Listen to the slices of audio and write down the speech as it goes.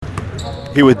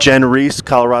Here with Jen Reese,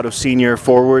 Colorado senior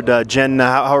forward. Jen,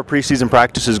 how are preseason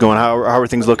practices going? How are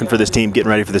things looking for this team getting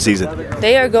ready for the season?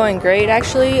 They are going great,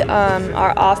 actually.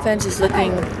 Our offense is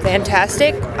looking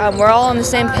fantastic. We're all on the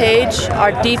same page.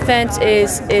 Our defense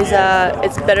is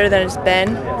it's better than it's been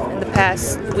in the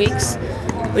past weeks.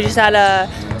 We just had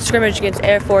a scrimmage against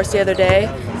Air Force the other day,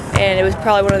 and it was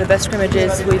probably one of the best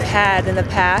scrimmages we've had in the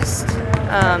past.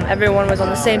 Everyone was on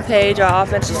the same page. Our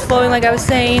offense is flowing, like I was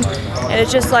saying, and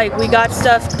it's just like we got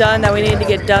stuff done that we needed to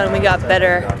get done, and we got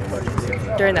better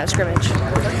during that scrimmage.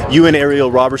 You and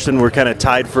Ariel Robertson were kind of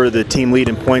tied for the team lead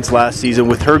in points last season.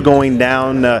 With her going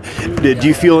down, do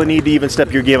you feel a need to even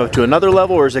step your game up to another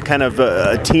level, or is it kind of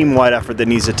a team-wide effort that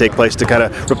needs to take place to kind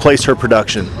of replace her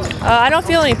production? I don't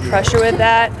feel any pressure with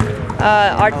that.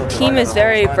 Our team is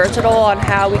very versatile on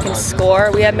how we can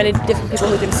score. We have many different people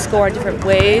who can score in different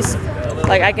ways.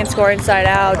 Like I can score inside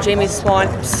out. Jamie Swan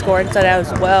can score inside out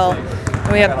as well.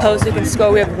 And we have posts who can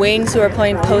score. We have wings who are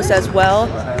playing posts as well.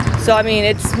 So I mean,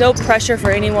 it's no pressure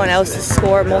for anyone else to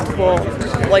score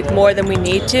more than we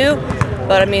need to.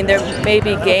 But I mean, there may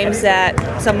be games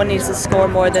that someone needs to score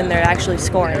more than they're actually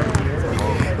scoring.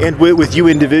 And with you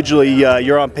individually,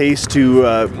 you're on pace to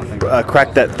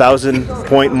crack that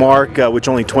 1,000-point mark, which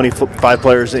only 25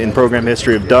 players in program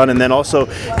history have done, and then also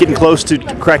getting close to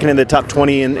cracking in the top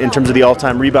 20 in terms of the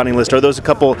all-time rebounding list. Are those a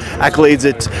couple accolades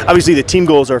that, obviously the team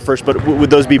goals are first, but would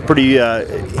those be pretty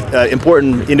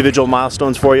important individual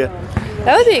milestones for you?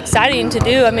 That would be exciting to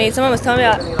do. I mean, someone was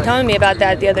telling me about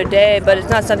that the other day, but it's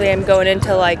not something I'm going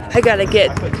into like, I got to get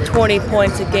 20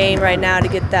 points a game right now to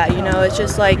get that. You know, it's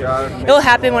just like, it'll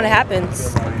happen when it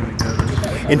happens.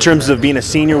 In terms of being a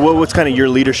senior, what's kind of your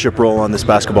leadership role on this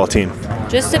basketball team?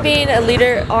 Just to being a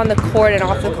leader on the court and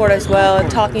off the court as well,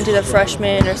 and talking to the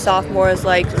freshmen or sophomores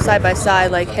like side by side,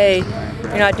 like, hey,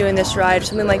 you're not doing this right, or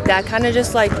something like that. Kind of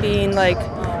just like being like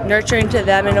nurturing to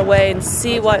them in a way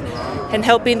and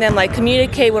helping them like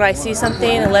communicate when I see something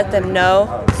and let them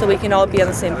know so we can all be on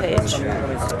the same page.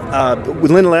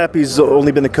 Linda Lappy's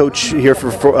only been the coach here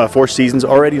for 4 seasons,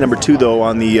 already number 2 though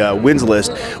on the wins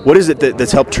list. What is it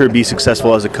that's helped her be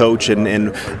successful as a coach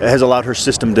and has allowed her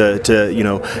system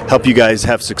to help you guys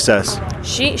have success?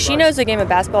 She knows the game of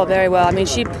basketball very well. I mean,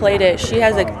 she played it. She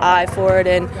has an eye for it,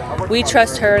 and we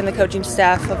trust her and the coaching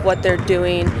staff of what they're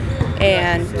doing,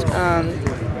 and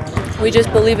we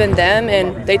just believe in them,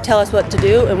 and they tell us what to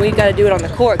do, and we got to do it on the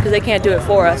court because they can't do it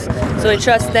for us. So we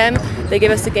trust them. They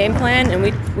give us the game plan, and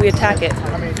we attack it.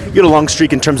 You had a long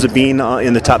streak in terms of being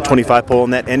in the top 25 poll,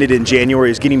 and that ended in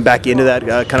January. Is getting back into that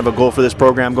kind of a goal for this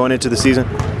program going into the season?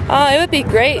 It would be a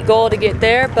great goal to get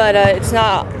there, but it's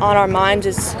not on our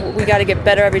minds. We got to get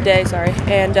better every day,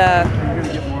 and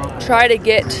try to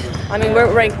get, I mean,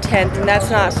 we're ranked 10th, and that's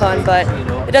not fun, but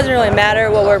it doesn't really matter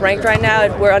what we're ranked right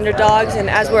now. We're underdogs, and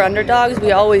as we're underdogs,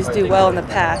 we always do well in the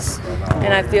past,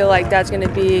 and I feel like that's going to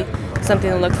be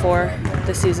something to look for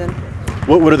this season.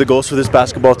 What are the goals for this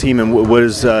basketball team, and what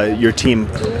is your team,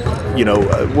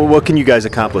 what can you guys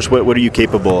accomplish? What are you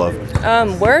capable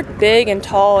of? We're big and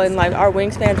tall, and like our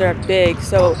wingspans are big,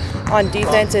 so on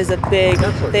defense is a big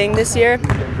thing this year.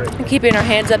 Keeping our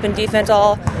hands up in defense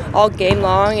all game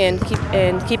long, and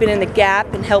keeping in the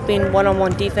gap and helping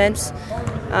one-on-one defense.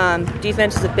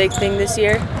 Defense is a big thing this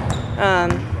year,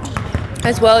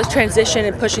 as well as transition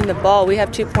and pushing the ball. We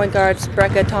have 2 point guards,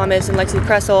 Brecca Thomas and Lexi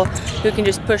Kressel, who can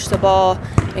just push the ball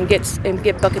and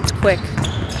get buckets quick.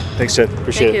 Thanks, Ted.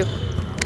 Appreciate it. Thank you.